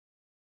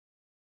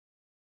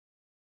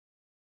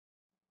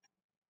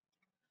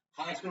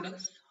Hi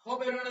students,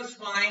 hope everyone is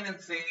fine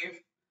and safe.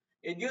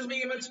 It gives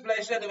me immense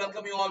pleasure to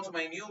welcome you all to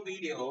my new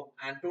video,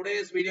 and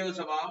today's video is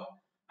about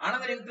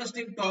another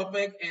interesting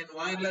topic in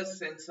wireless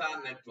sensor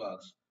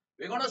networks.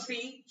 We're going to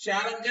see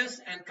challenges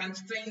and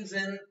constraints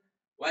in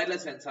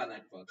wireless sensor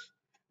networks.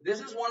 This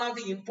is one of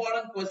the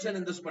important questions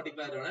in this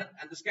particular unit,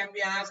 and this can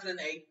be asked in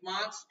 8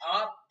 marks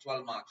or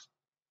 12 marks.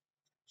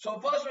 So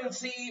first we'll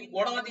see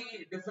what are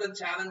the different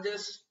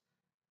challenges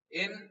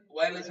in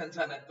wireless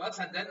sensor networks,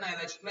 and then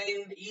I'll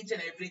explain each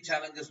and every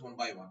challenges one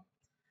by one.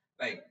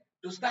 Right.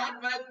 To start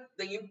with,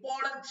 the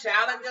important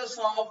challenges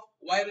of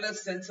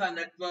wireless sensor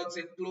networks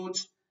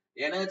includes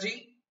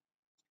energy,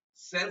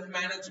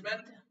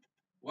 self-management,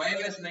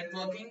 wireless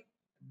networking,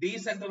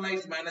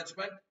 decentralized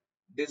management,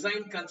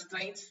 design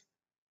constraints,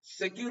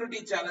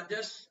 security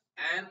challenges,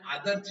 and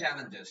other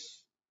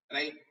challenges.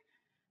 Right.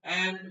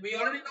 And we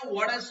already know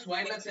what is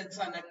wireless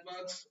sensor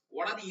networks,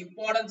 what are the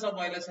importance of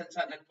wireless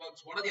sensor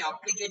networks, what are the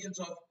applications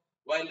of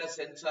wireless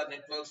sensor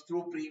networks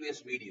through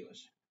previous videos.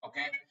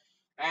 Okay.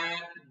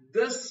 And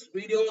this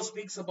video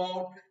speaks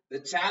about the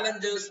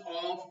challenges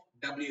of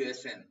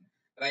WSN,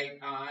 right?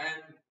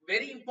 And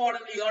very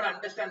importantly, you have to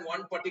understand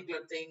one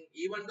particular thing.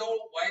 Even though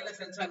wireless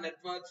sensor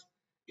networks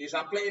is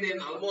applied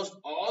in almost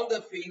all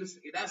the fields,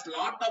 it has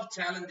lot of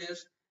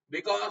challenges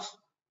because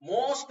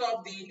most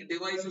of the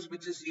devices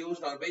which is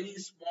used are very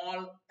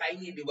small,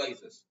 tiny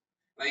devices,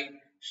 right?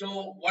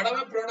 So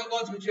whatever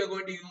protocols which you are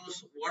going to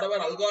use, whatever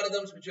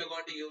algorithms which you are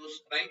going to use,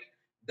 right,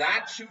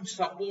 that should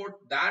support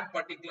that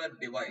particular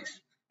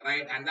device,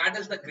 right? And that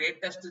is the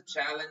greatest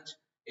challenge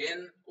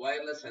in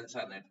wireless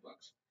sensor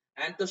networks.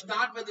 And to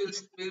start with,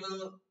 we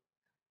will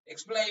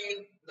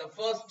explain the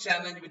first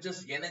challenge, which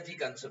is energy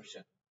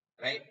consumption,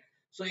 right?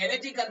 So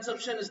energy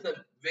consumption is the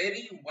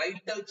very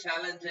vital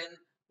challenge in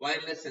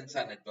wireless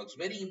sensor networks,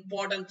 very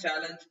important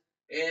challenge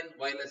in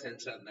wireless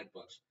sensor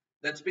networks.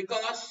 That's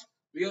because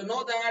we all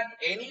know that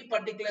any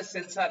particular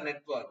sensor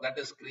network that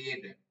is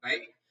created, right?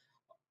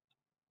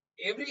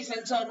 Every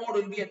sensor node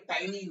will be a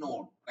tiny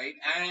node, right?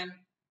 And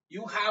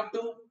you have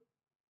to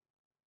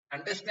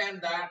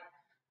understand that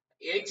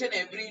each and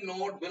every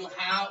node will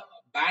have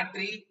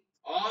battery,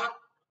 or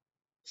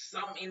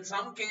some in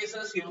some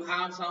cases you'll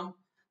have some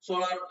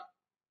solar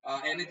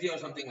energy or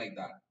something like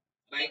that,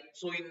 right?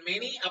 So in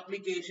many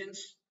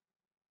applications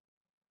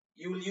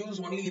you will use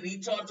only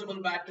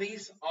rechargeable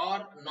batteries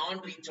or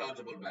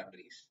non-rechargeable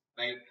batteries,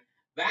 right?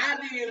 Where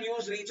do you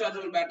use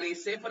rechargeable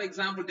batteries? Say for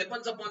example,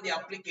 depends upon the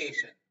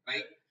application,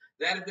 right?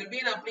 There will be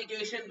an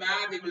application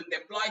where they will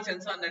deploy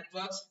sensor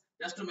networks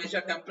just to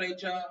measure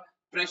temperature,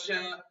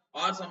 pressure,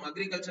 or some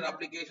agriculture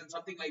application,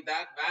 something like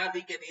that, where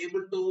we can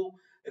able to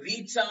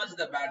recharge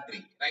the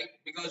battery, right?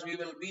 Because we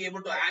will be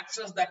able to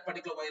access that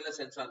particular wireless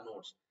sensor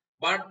nodes.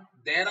 But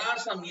there are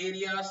some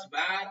areas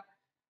where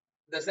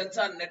the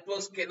sensor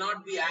networks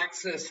cannot be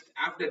accessed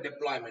after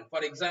deployment.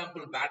 For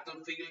example,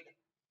 battlefield,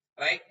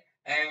 right?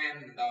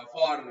 And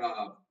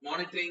for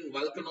monitoring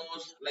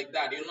volcanoes like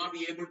that, you'll not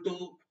be able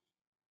to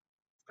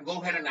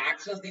go ahead and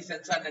access the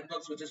sensor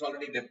networks which is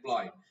already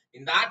deployed.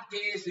 In that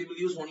case, you will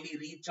use only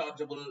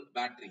rechargeable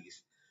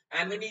batteries.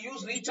 And when you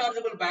use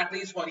rechargeable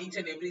batteries for each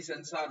and every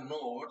sensor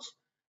nodes,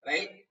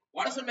 right?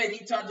 What is my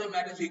rechargeable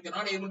battery? So you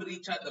cannot able to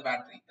recharge the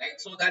battery, right?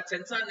 So that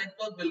sensor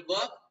network will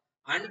work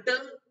until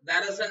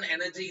there is an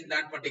energy in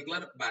that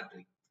particular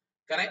battery,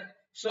 correct?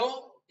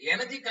 So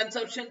energy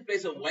consumption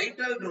plays a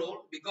vital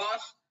role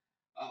because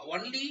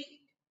only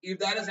if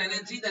there is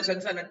energy, the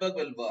sensor network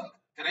will work,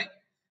 correct?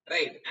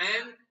 Right?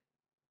 And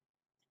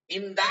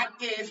in that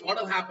case, what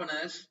will happen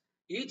is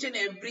each and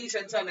every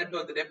sensor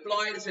network, the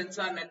deployed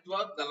sensor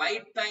network, the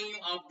lifetime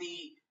of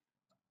the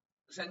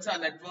sensor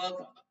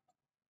network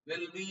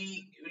will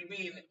be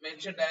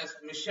mentioned as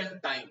mission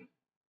time.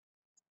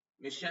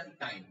 Mission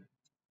time.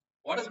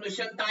 What is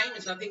mission time?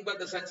 Is nothing but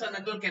the sensor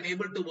network can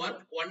able to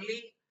work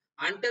only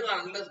until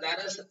or unless there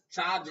is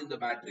charge in the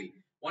battery.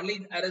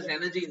 Only there is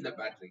energy in the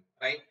battery,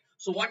 right?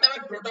 So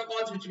whatever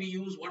protocols which we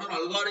use, whatever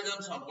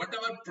algorithms or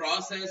whatever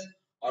process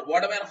or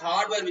whatever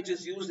hardware which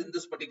is used in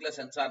this particular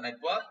sensor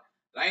network,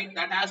 right?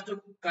 That has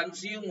to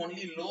consume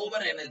only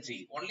lower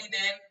energy. Only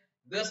then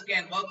this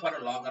can work for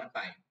a longer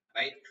time,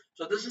 right?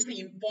 So this is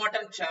the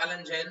important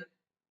challenge in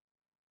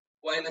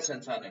wireless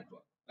sensor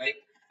network, right?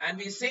 And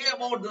we say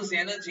about this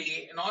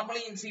energy,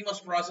 normally in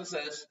CMOS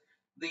processes,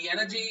 the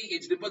energy,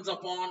 it depends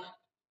upon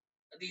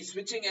the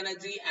switching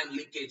energy and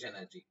leakage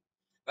energy,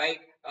 right?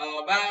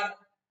 Where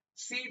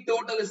C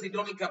total is the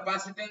total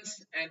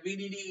capacitance and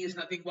VDD is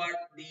nothing but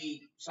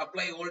the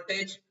supply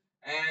voltage,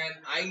 and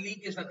I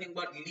leak is nothing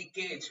but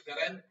leakage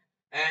current,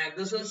 and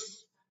this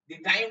is the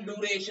time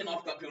duration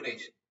of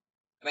computation,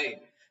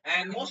 right?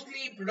 And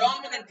mostly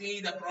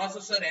predominantly the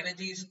processor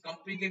energy is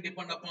completely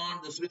depend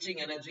upon the switching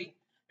energy.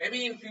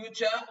 Maybe in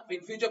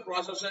future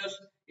processors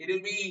it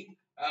will be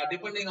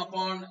depending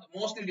upon,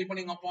 mostly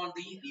depending upon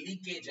the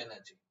leakage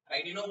energy,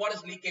 right? You know what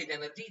is leakage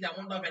energy? The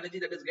amount of energy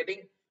that is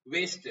getting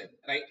wasted,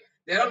 right?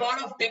 There are a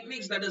lot of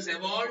techniques that is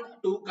evolved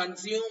to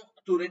consume,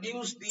 to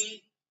reduce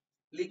the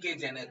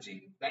leakage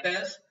energy. That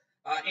is,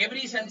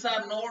 every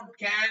sensor node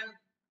can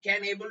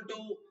can able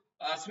to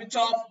switch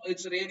off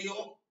its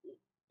radio,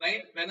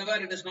 right? Whenever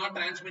it is not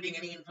transmitting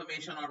any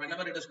information or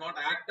whenever it is not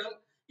active,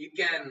 it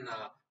can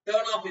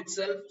turn off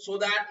itself so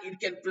that it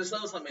can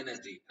preserve some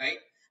energy, right?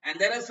 And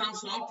there are some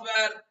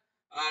software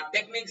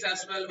techniques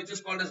as well, which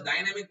is called as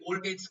dynamic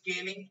voltage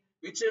scaling,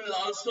 which will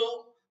also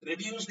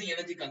reduce the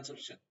energy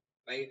consumption,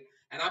 right?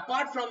 And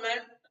apart from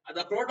it,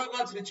 the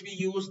protocols which we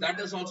use, that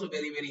is also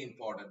very, very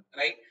important,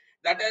 right?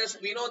 That is,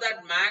 we know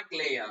that MAC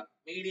layer,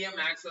 medium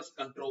access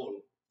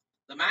control.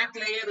 The MAC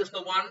layer is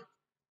the one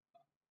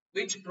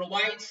which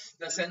provides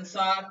the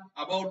sensor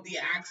about the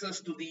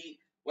access to the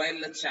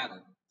wireless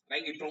channel,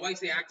 right? It provides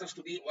the access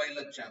to the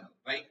wireless channel,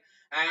 right?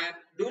 And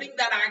during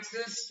that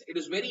access, it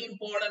is very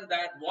important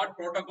that what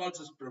protocols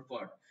is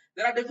preferred.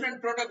 There are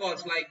different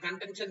protocols like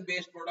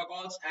contention-based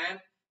protocols and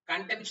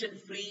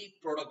contention-free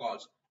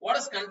protocols. What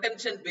is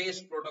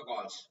contention-based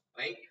protocols,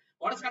 right?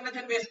 What is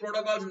contention-based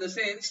protocols in the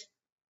sense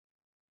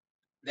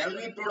there will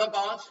be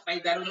protocols,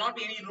 right? There will not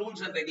be any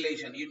rules and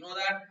regulation. You know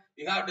that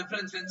you have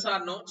different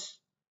sensor nodes.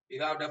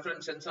 You have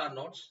different sensor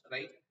nodes,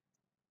 right?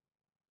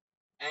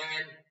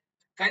 And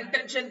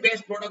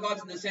contention-based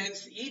protocols in the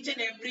sense each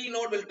and every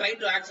node will try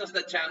to access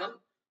the channel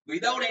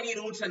without any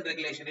rules and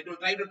regulation. It will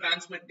try to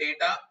transmit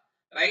data,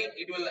 right?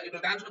 It will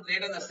transmit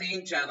data in the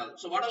same channel.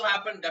 So what will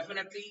happen?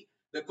 Definitely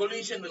the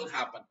collision will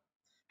happen.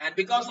 And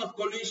because of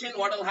collision,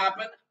 what will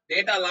happen?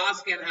 Data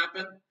loss can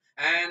happen,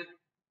 and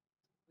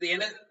there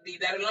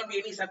will not be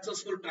any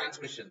successful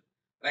transmission,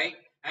 right?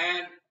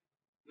 And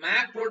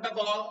MAC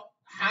protocol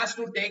has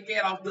to take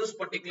care of this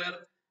particular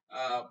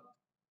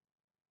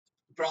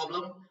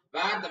problem,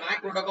 where the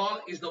MAC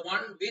protocol is the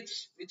one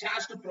which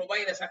has to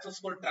provide a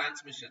successful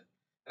transmission,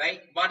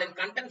 right? But in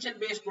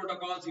contention-based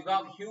protocols, you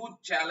have huge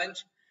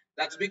challenge.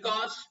 That's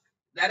because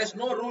there is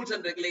no rules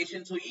and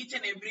regulations. So each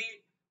and every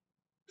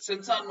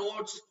sensor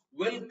nodes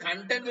will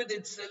contend with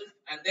itself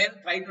and then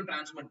try to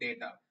transmit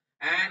data.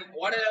 And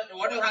what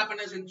will happen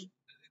is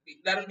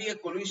there will be a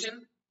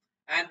collision,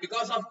 and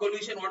because of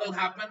collision, what will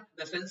happen?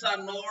 The sensor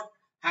node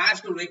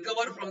has to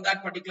recover from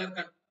that particular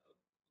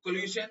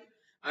collision,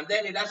 and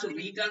then it has to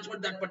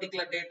retransmit that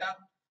particular data.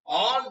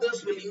 All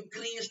this will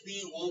increase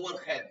the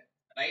overhead,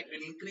 right?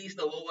 Will increase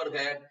the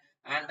overhead,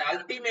 and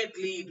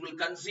ultimately it will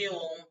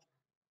consume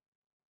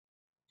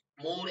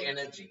more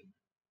energy,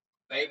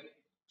 right?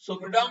 So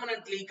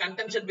predominantly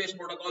contention-based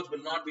protocols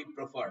will not be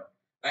preferred,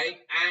 right?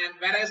 And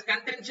whereas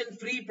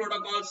contention-free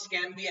protocols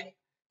can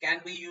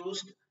be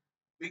used,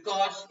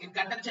 because in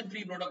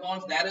contention-free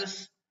protocols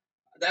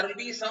there will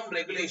be some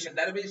regulation,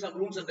 there will be some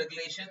rules and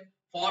regulation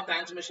for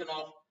transmission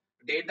of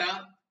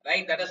data,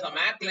 right? That is, the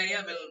MAC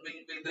layer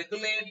will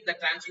regulate the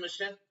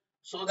transmission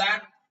so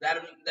that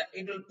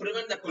it will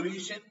prevent the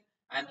collision,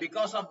 and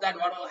because of that,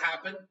 what will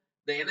happen?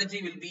 The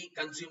energy will be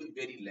consumed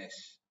very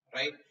less,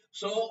 right?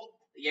 So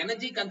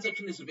energy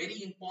consumption is a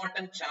very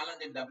important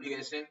challenge in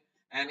WSN,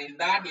 and in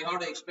that you have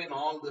to explain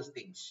all these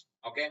things,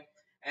 okay?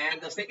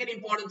 And the second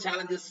important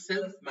challenge is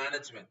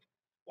self-management.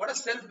 What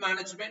is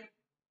self-management,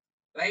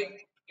 right?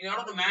 In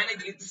order to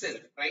manage itself,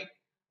 right?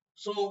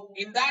 So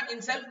in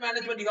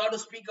self-management, you have to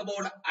speak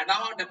about ad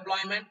hoc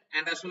deployment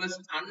and as well as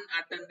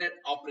unattended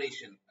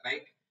operation,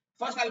 right?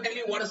 First, I'll tell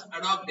you what is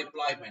ad hoc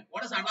deployment.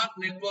 What is ad hoc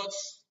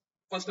networks?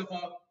 First of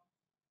all,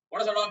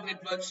 what is ad hoc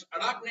networks?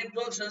 Ad hoc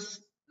networks is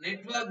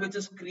network which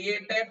is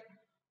created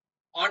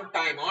on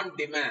time, on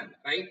demand,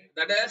 right?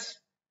 That is,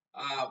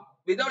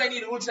 without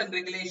any rules and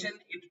regulation,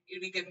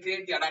 we can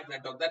create the ad hoc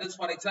network. That is,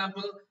 for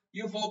example,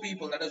 you four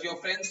people, that is your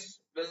friends,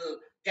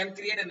 can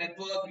create a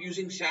network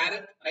using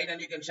SHAREit, right?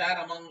 And you can share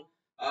among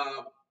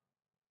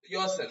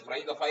yourself,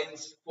 right? The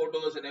files,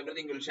 photos, and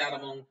everything will share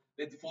among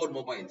with 4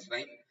 mobiles,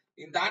 right?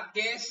 In that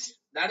case,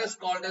 that is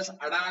called as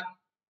ad hoc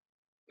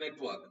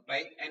network,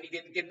 right? And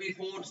it can be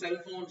 4 cell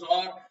phones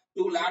or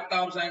 2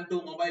 laptops and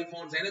 2 mobile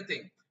phones,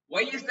 anything.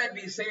 Why is that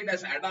we say it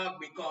as ad hoc?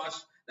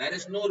 Because there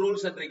is no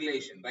rules and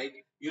regulation, right?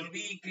 You'll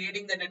be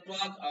creating the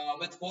network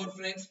with 4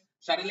 friends.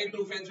 Suddenly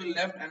 2 friends will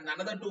left and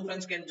another 2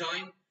 friends can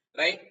join,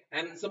 right?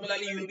 And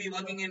similarly, you will be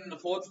working in the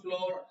 4th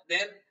floor.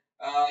 Then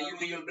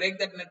you will break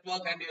that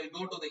network and you will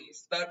go to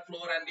the 3rd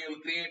floor and you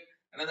will create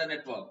another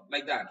network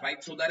like that,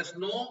 right? So there is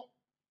no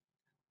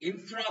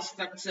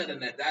infrastructure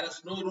in it. There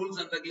is no rules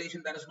and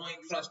regulation. There is no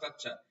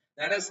infrastructure.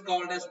 That is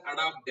called as ad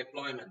hoc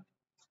deployment,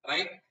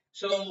 right?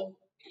 So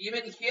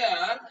even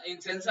here in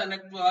sensor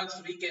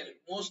networks, we can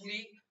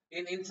mostly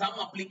in some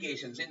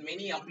applications, in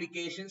many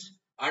applications,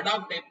 ad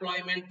hoc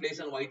deployment plays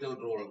a vital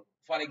role.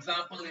 For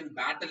example, in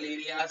battle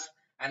areas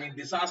and in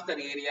disaster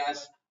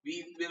areas,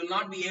 we will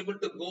not be able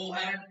to go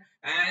ahead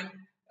and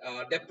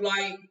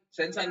deploy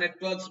sensor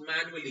networks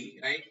manually,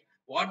 right?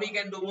 What we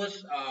can do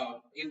is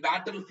in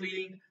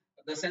battlefield,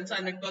 the sensor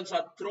networks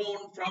are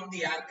thrown from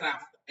the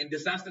aircraft. In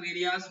disaster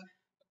areas,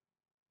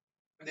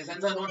 the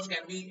sensor nodes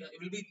will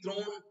be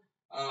thrown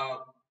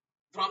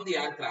from the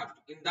aircraft.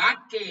 In that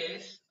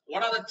case,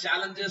 what are the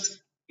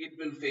challenges it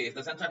will face,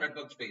 the sensor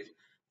networks face?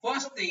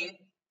 First thing,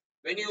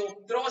 when you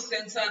throw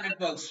sensor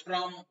networks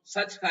from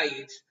such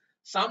heights,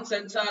 some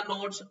sensor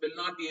nodes will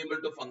not be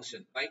able to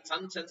function, right?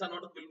 Some sensor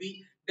nodes will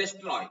be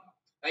destroyed.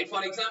 right?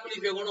 For example,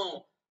 if you're going to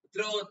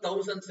throw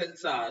 1,000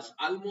 sensors,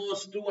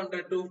 almost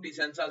 200, 250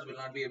 sensors will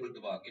not be able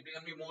to work. It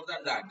can be more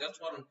than that. Just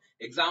for an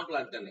example,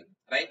 I'm telling,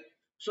 right?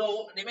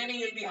 So remaining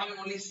you'll be having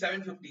only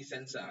 750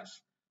 sensors.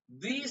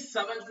 These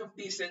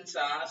 750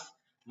 sensors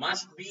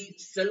must be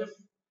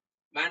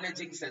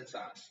self-managing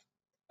sensors,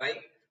 right?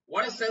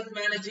 What is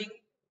self-managing?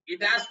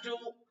 It has to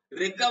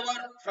recover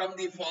from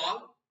the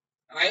fall,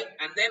 right?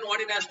 And then what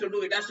it has to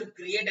do, it has to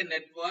create a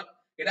network.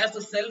 It has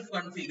to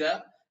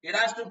self-configure. It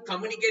has to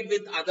communicate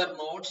with other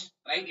nodes,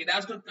 right? It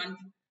has to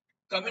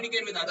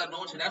communicate with other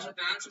nodes. It has to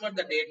transfer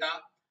the data.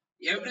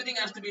 Everything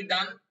has to be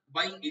done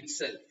by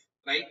itself,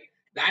 right?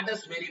 That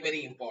is very,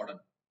 very important,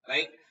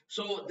 right?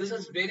 So this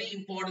is very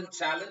important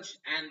challenge,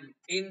 and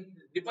in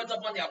depends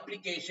upon the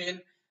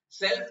application.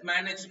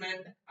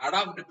 Self-management, ad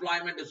hoc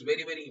deployment is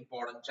very, very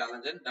important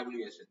challenge in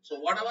WSN. So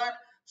whatever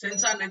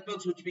sensor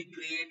networks which we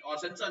create or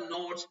sensor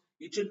nodes,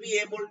 it should be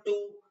able to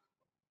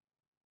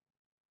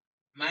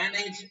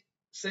manage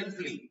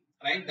selfly,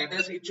 right? That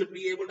is, it should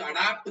be able to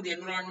adapt to the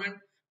environment,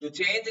 to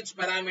change its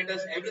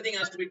parameters. Everything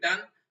has to be done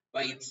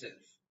by itself,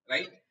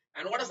 right?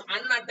 And what is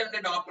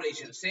unattended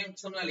operation?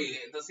 Similarly,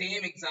 the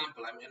same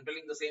example. I'm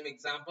telling the same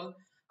example.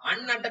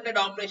 Unattended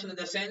operation in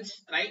the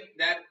sense, right,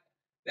 that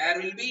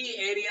there will be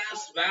areas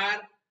where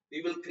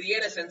we will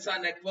create a sensor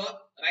network,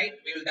 right?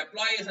 We will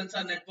deploy a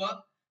sensor network,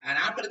 and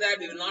after that,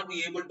 we will not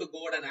be able to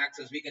go and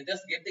access. We can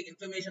just get the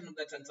information from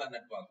the sensor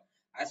network.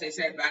 As I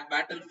said,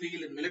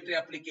 battlefield, in military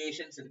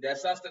applications, in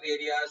disaster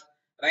areas,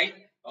 right?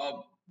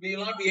 We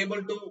will not be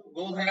able to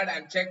go ahead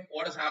and check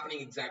what is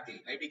happening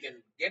exactly, right? We can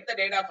get the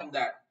data from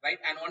that, right?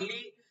 And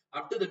only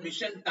up to the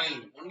mission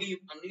time, only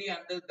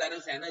until there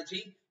is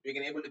energy, we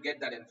can able to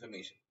get that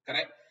information,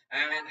 correct?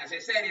 And as I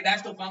said, it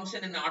has to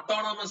function in an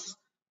autonomous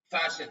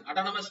fashion.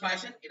 Autonomous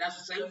fashion, it has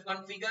to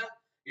self-configure,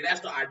 it has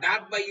to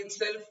adapt by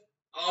itself,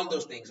 all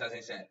those things, as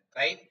I said,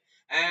 right?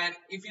 And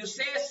if you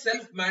say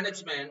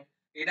self-management,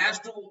 it has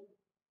to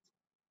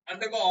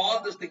undergo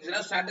all these things. It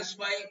has to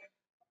satisfy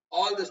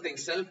all these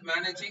things: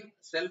 self-managing,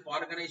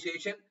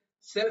 self-organization,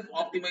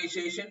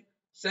 self-optimization,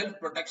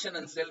 self-protection,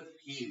 and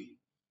self-healing,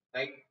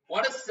 right?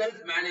 What is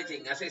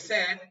self-managing? As I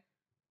said,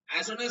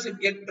 as soon as it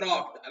gets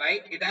dropped,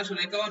 right, it has to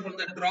recover from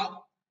the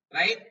drop,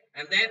 right?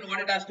 And then what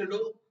it has to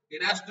do,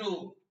 it has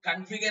to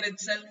configure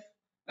itself,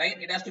 right?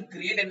 It has to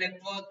create a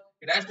network,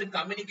 it has to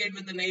communicate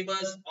with the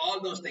neighbors, all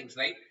those things,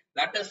 right?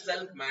 That is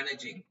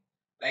self-managing,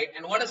 right?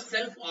 And what is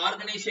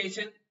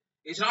self-organization?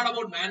 It's not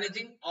about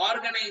managing,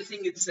 organizing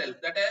itself.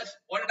 That is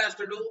what it has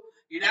to do.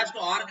 It has to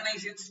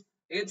organize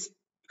its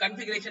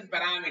configuration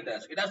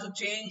parameters. It has to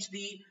change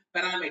the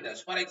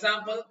parameters. For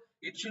example,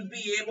 it should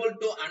be able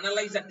to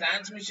analyze the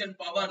transmission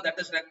power that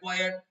is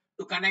required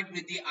to connect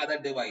with the other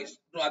device,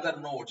 to other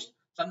nodes,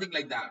 something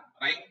like that,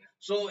 right?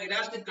 So it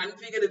has to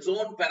configure its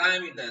own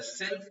parameters,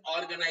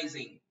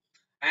 self-organizing.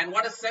 And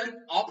what is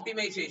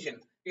self-optimization?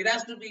 It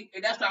has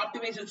to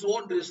optimize its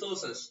own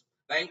resources,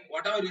 right?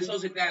 Whatever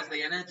resource it has,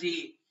 the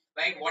energy,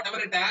 right? Whatever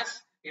it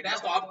has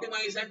to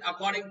optimize it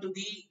according to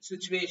the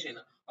situation,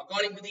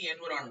 according to the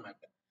environment.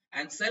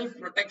 And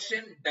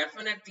self-protection,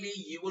 definitely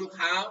you will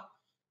have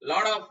a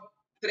lot of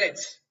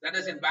threats. That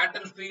is, in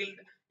battlefield,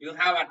 you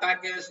have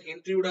attackers,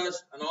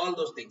 intruders, and all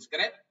those things,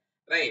 correct?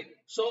 Right.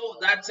 So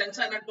that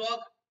sensor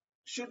network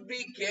should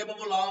be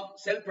capable of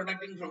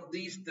self-protecting from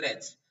these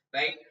threats,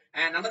 right?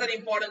 And another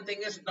important thing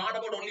is not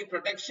about only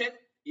protection.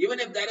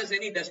 Even if there is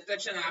any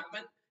destruction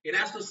happen, it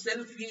has to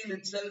self-heal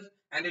itself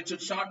and it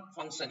should start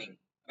functioning,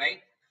 right?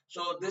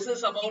 So this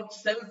is about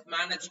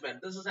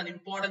self-management. This is an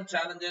important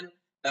challenge in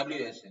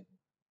WSN,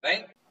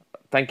 right?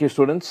 Thank you,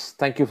 students.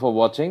 Thank you for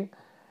watching.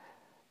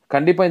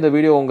 கண்டிப்பாக இந்த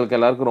video உங்களுக்கு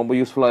எல்லாருக்கும் ரொம்ப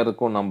யூஸ்ஃபுல்லாக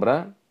இருக்கும்னு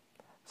நம்புகிறேன்.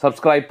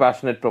 Subscribe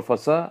Passionate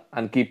Professor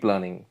and keep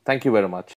learning. Thank you very much.